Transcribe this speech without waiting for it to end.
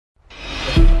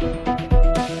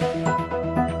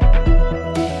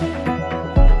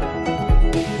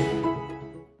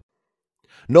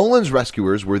Nolan's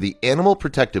rescuers were the Animal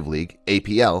Protective League,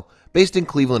 APL, based in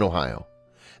Cleveland, Ohio.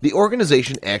 The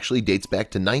organization actually dates back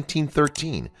to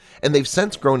 1913, and they've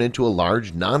since grown into a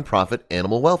large non-profit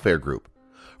animal welfare group.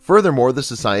 Furthermore, the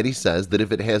society says that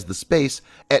if it has the space,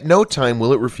 at no time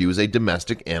will it refuse a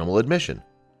domestic animal admission.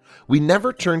 We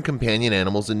never turn companion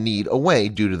animals in need away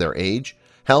due to their age,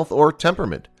 health, or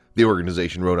temperament, the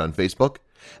organization wrote on Facebook.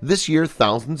 This year,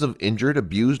 thousands of injured,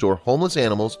 abused, or homeless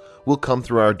animals will come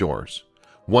through our doors.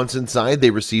 Once inside, they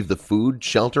receive the food,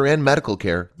 shelter, and medical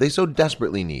care they so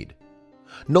desperately need.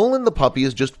 Nolan the puppy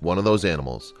is just one of those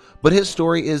animals, but his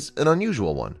story is an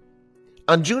unusual one.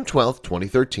 On June 12,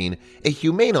 2013, a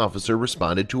humane officer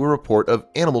responded to a report of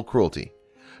animal cruelty.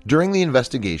 During the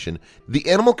investigation, the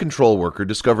animal control worker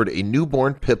discovered a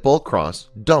newborn pit bull cross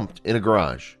dumped in a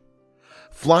garage.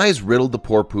 Flies riddled the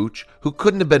poor pooch, who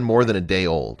couldn't have been more than a day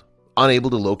old. Unable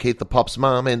to locate the pup's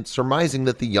mom and surmising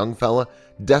that the young fella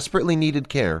desperately needed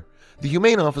care, the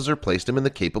humane officer placed him in the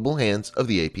capable hands of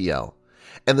the APL,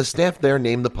 and the staff there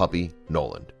named the puppy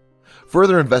Nolan.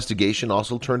 Further investigation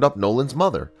also turned up Nolan's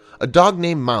mother, a dog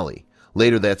named Molly,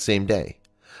 later that same day.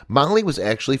 Molly was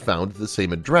actually found at the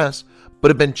same address, but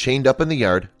had been chained up in the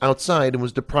yard outside and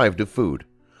was deprived of food.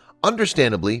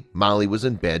 Understandably, Molly was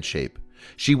in bad shape.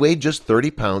 She weighed just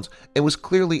 30 pounds and was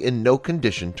clearly in no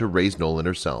condition to raise Nolan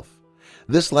herself.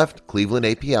 This left Cleveland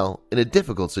APL in a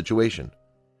difficult situation.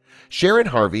 Sharon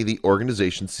Harvey, the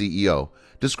organization's CEO,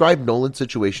 described Nolan's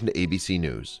situation to ABC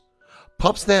News.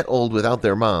 "Pups that old without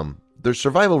their mom, their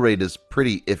survival rate is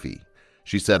pretty iffy,"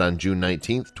 she said on June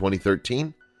 19,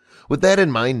 2013. With that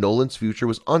in mind, Nolan's future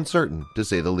was uncertain, to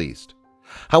say the least.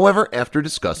 However, after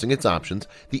discussing its options,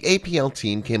 the APL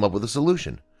team came up with a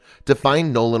solution: to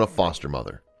find Nolan a foster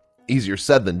mother. Easier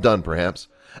said than done, perhaps,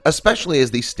 especially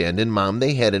as the stand-in mom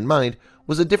they had in mind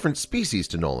was a different species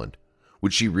to Nolan.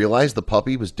 Would she realize the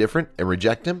puppy was different and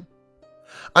reject him?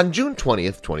 On June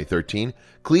 20th, 2013,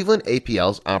 Cleveland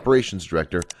APL's operations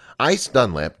director, Ice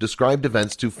Dunlap, described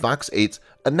events to Fox 8's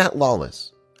Annette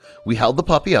Lawless. "We held the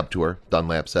puppy up to her,"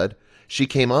 Dunlap said. "She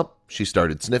came up, she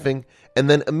started sniffing, and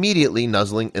then immediately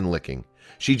nuzzling and licking.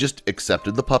 She just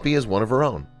accepted the puppy as one of her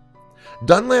own."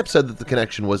 Dunlap said that the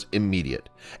connection was immediate,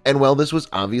 and while this was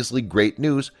obviously great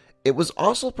news, it was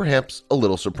also perhaps a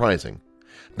little surprising.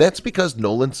 That's because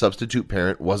Nolan's substitute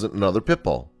parent wasn't another pit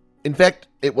bull. In fact,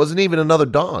 it wasn't even another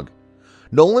dog.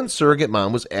 Nolan's surrogate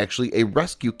mom was actually a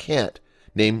rescue cat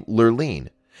named Lurleen,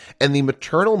 and the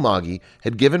maternal Moggy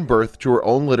had given birth to her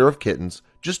own litter of kittens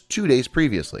just 2 days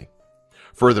previously.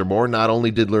 Furthermore, not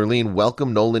only did Lurleen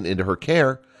welcome Nolan into her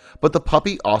care, but the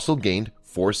puppy also gained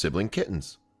 4 sibling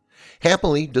kittens.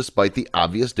 Happily, despite the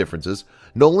obvious differences,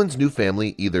 Nolan's new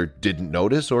family either didn't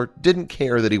notice or didn't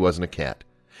care that he wasn't a cat.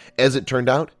 As it turned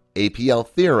out, APL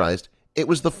theorized it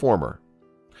was the former.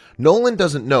 "Nolan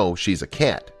doesn't know she's a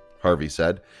cat," Harvey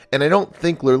said, "and I don't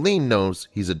think Lurleen knows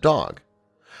he's a dog."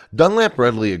 Dunlap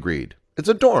readily agreed. "It's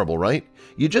adorable, right?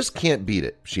 You just can't beat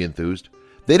it," she enthused.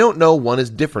 "They don't know one is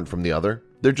different from the other.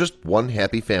 They're just one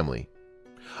happy family."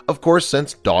 Of course,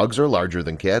 since dogs are larger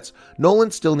than cats,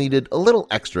 Nolan still needed a little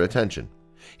extra attention.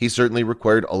 He certainly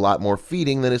required a lot more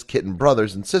feeding than his kitten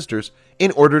brothers and sisters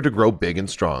in order to grow big and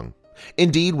strong.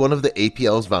 Indeed, one of the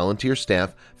APL's volunteer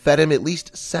staff fed him at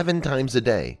least 7 times a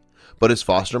day, but his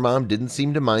foster mom didn't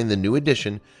seem to mind the new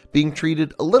addition being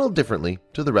treated a little differently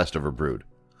to the rest of her brood.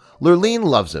 "Lurleen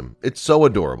loves him. It's so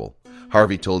adorable,"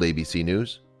 Harvey told ABC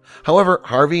News. However,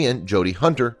 Harvey and Jody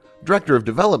Hunter, director of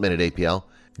development at APL,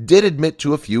 did admit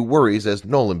to a few worries as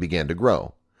Nolan began to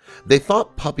grow. They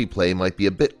thought puppy play might be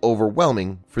a bit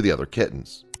overwhelming for the other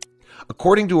kittens.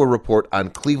 According to a report on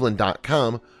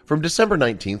Cleveland.com from December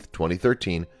 19,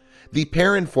 2013, the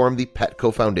pair informed the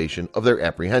Petco Foundation of their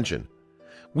apprehension.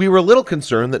 "We were a little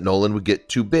concerned that Nolan would get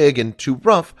too big and too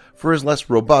rough for his less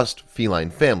robust feline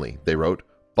family," they wrote,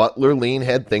 "but Lurleen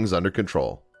had things under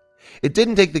control." "It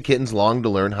didn't take the kittens long to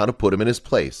learn how to put him in his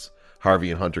place,"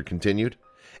 Harvey and Hunter continued.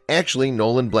 "Actually,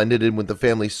 Nolan blended in with the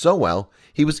family so well,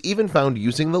 he was even found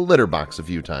using the litter box a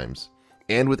few times.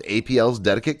 And with APL's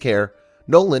delicate care,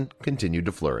 Nolan continued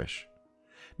to flourish."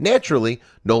 Naturally,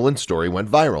 Nolan's story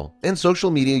went viral, and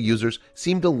social media users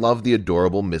seemed to love the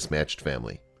adorable mismatched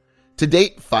family. To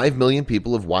date, 5 million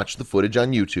people have watched the footage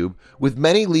on YouTube, with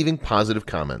many leaving positive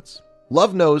comments.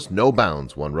 "Love knows no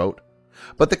bounds," one wrote.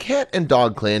 But the cat and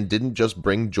dog clan didn't just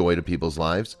bring joy to people's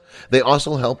lives. They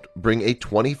also helped bring a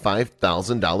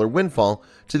 $25,000 windfall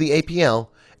to the APL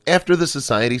after the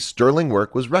society's sterling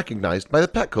work was recognized by the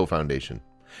Petco Foundation.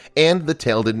 And the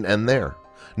tale didn't end there.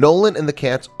 Nolan and the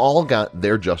cats all got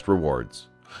their just rewards.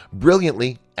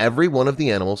 Brilliantly, every one of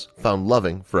the animals found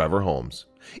loving forever homes.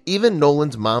 Even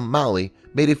Nolan's mom, Molly,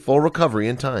 made a full recovery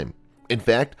in time. In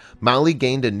fact, Molly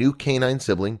gained a new canine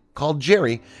sibling called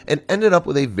Jerry and ended up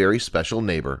with a very special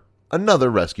neighbor, another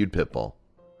rescued pit bull.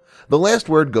 The last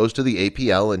word goes to the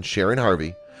APL and Sharon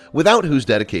Harvey, without whose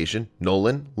dedication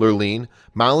Nolan, Lurleen,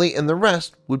 Molly, and the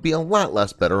rest would be a lot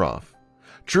less better off.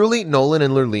 Truly, Nolan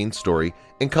and Lurleen's story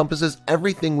encompasses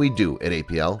everything we do at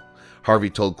APL. Harvey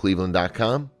told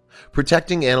Cleveland.com,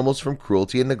 protecting animals from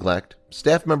cruelty and neglect,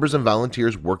 staff members and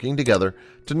volunteers working together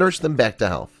to nurse them back to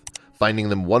health, finding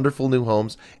them wonderful new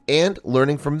homes, and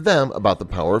learning from them about the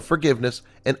power of forgiveness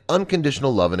and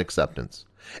unconditional love and acceptance.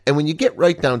 And when you get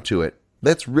right down to it,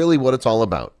 that's really what it's all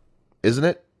about, isn't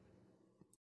it?